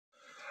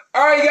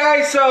Alright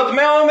guys, so the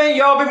moment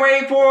y'all been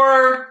waiting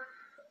for,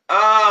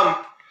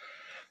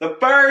 the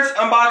first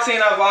unboxing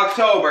of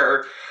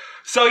October.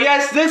 So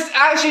yes, this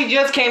actually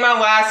just came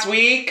out last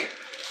week.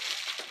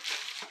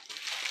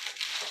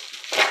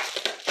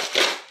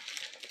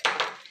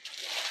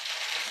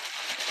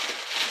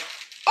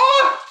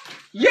 Oh,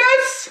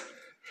 yes!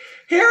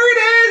 Here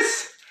it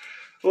is!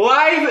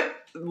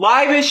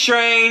 Life is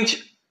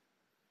Strange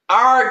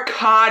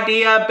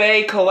Arcadia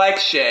Bay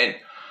Collection.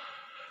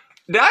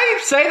 Did I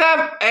say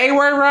that A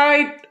word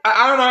right?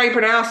 I don't know how you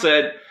pronounce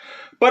it.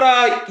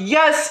 But,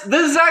 yes,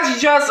 this is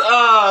actually just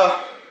a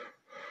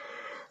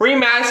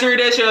remastered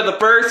edition of the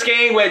first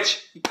game,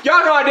 which,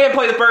 y'all know I didn't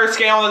play the first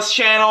game on this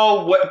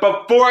channel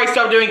before I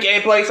started doing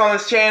gameplays on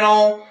this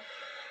channel.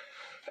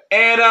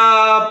 And,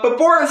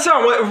 Before the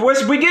Storm,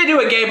 which we did do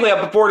a gameplay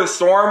of Before the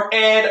Storm,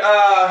 and,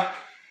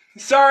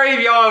 sorry if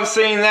y'all have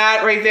seen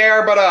that right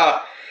there,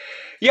 but,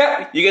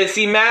 yep, you're gonna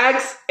see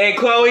Max and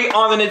Chloe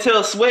on the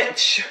Nintendo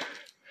Switch.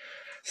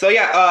 So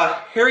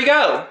yeah, here we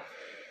go.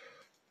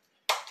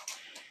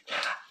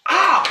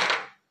 Ow!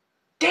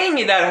 Dang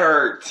it, that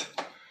hurt.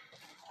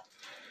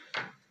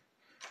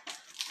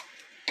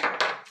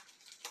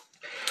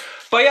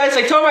 But yes,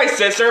 I told my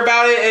sister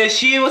about it, and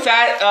she was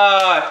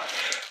at,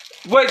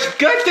 which,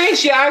 good thing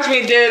she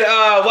actually did,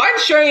 Life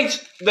is Strange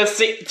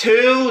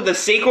 2, the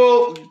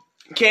sequel,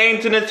 came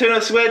to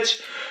Nintendo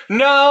Switch.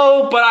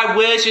 No, but I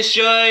wish it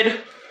should.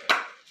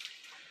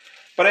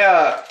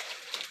 But,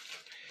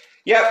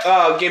 yep,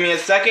 give me a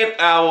second.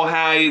 I will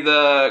have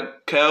the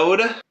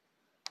code.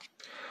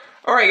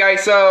 Alright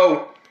guys,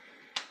 so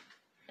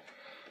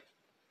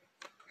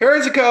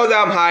here's the code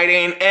that I'm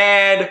hiding,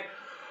 and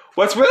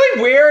what's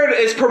really weird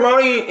is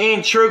promoting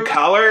in True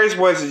Colors,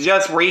 which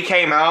just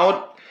came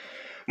out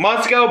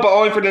months ago, but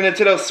only for the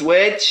Nintendo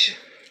Switch.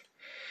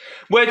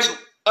 Which,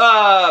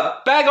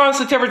 back on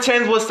September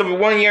 10th was the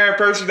 1 year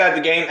anniversary that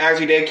the game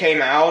actually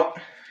came out.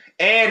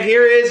 And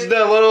here is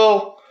the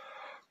little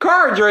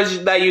cartridge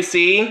that you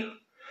see.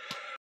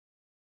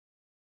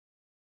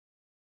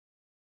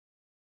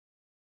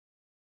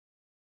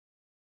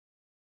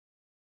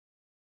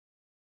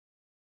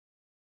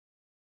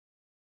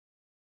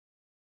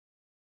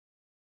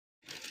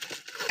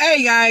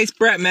 Hey guys,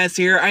 Brett Mess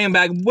here. I am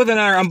back with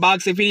another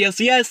unboxing video.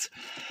 So yes,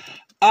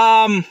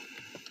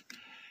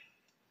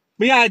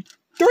 we got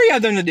 3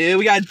 of them to do.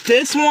 We got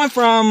this one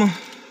from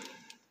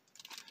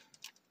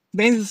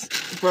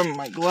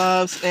my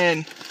gloves,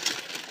 and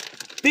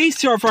these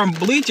 2 are from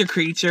Bleacher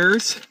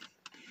Creatures.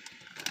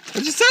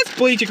 It just says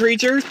Bleacher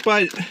Creatures,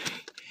 but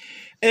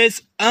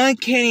it's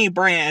Uncanny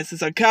Brands.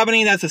 It's a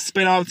company that's a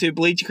spin-off to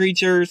Bleacher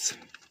Creatures.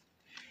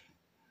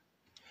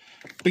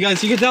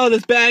 Because you can tell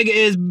this bag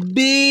is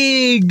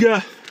big.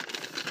 I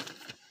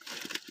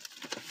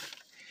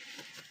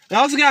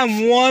also got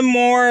one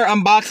more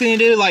unboxing to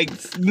do, like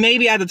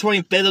maybe at the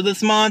 25th of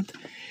this month.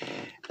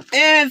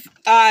 If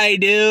I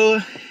do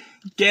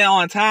get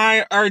on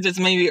time, or just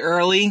maybe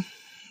early.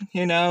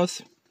 Who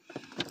knows?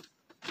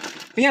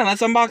 But yeah,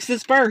 let's unbox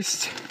this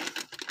first.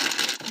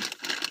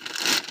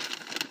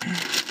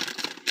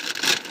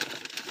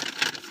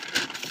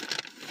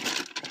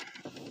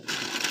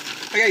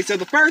 Okay, so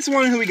the first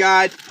one who we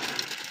got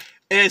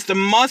is the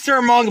Monster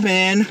Among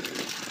Men,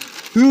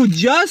 who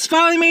just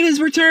finally made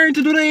his return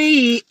to the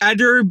league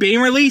after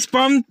being released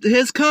from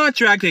his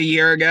contract a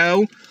year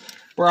ago.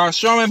 We're on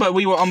Strowman, but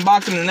we will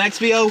unbox him in the next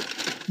video.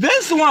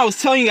 This is the one I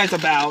was telling you guys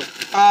about.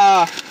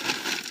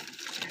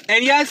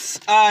 And yes,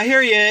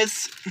 here he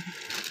is.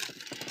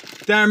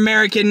 The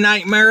American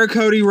Nightmare,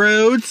 Cody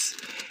Rhodes.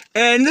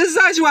 And this is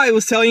actually what I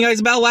was telling you guys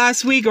about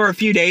last week, or a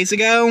few days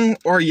ago,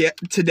 or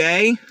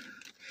today.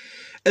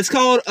 It's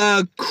called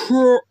a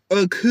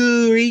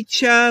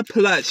Kuricha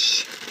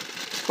plush.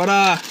 But,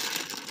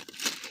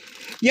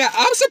 yeah,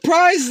 I'm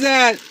surprised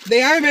that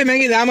they haven't been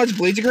making that much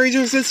Bleacher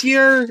Creatures this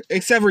year,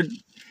 except for the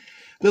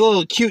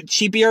little cute,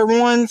 cheapier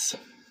ones.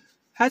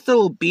 Has the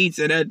little beads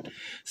in it.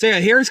 So,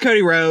 yeah, here's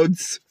Cody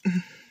Rhodes.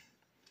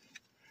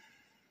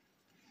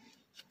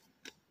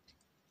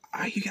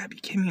 Oh, you gotta be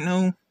kidding me,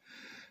 no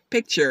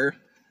picture.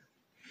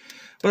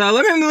 But,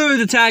 let me move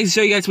the tags to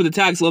show you guys what the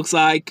tags looks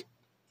like.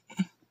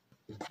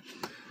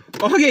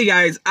 Okay,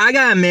 guys, I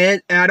gotta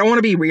admit, and I don't want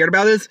to be weird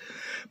about this,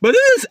 but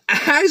this is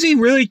actually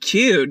really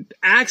cute.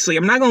 Actually,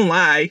 I'm not gonna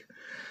lie.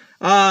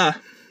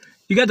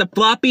 You got the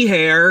floppy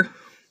hair,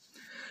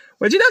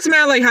 which it doesn't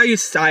matter like how you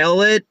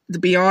style it, to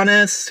be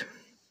honest.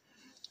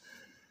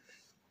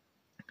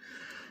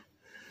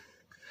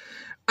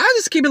 I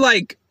just keep it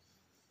like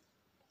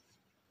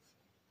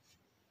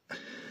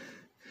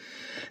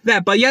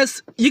that. But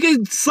yes, you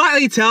can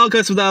slightly tell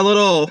because of the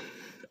little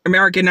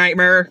American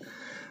Nightmare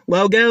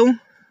logo.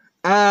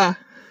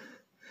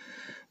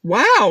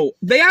 Wow,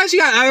 they actually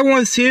got other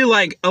ones too,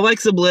 like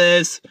Alexa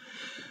Bliss,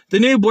 the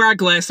new Brock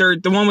Lesnar,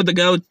 the one with the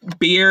goat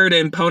beard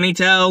and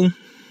ponytail.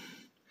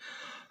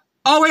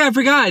 Oh wait, I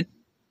forgot.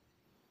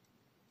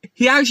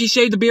 He actually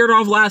shaved the beard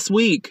off last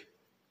week.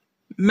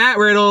 Matt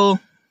Riddle,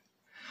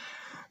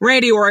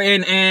 Randy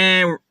Orton,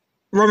 and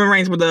Roman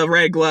Reigns with the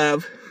red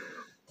glove.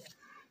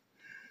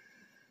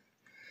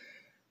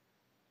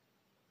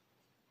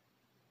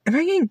 if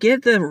I can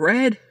get the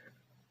red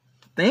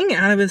thing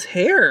out of his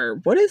hair.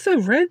 What is the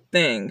red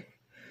thing?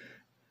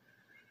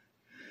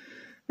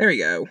 There we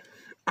go.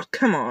 Oh,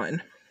 come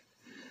on.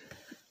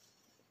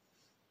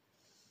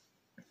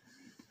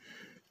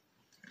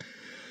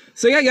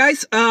 So yeah,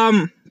 guys,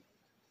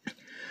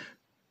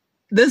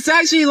 this is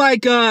actually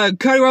like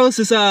Cody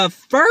Rhodes'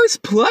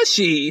 first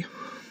plushie.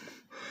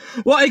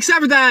 Well,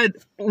 except for that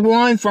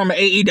one from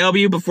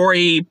AEW before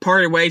he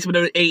parted ways with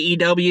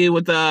AEW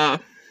with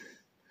the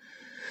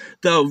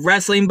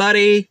wrestling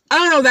buddy. I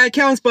don't know if that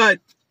counts, but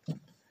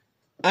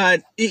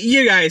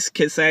you guys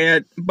can say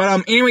it.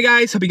 But anyway,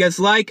 guys, hope you guys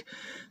like,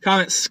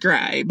 comment,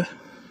 subscribe.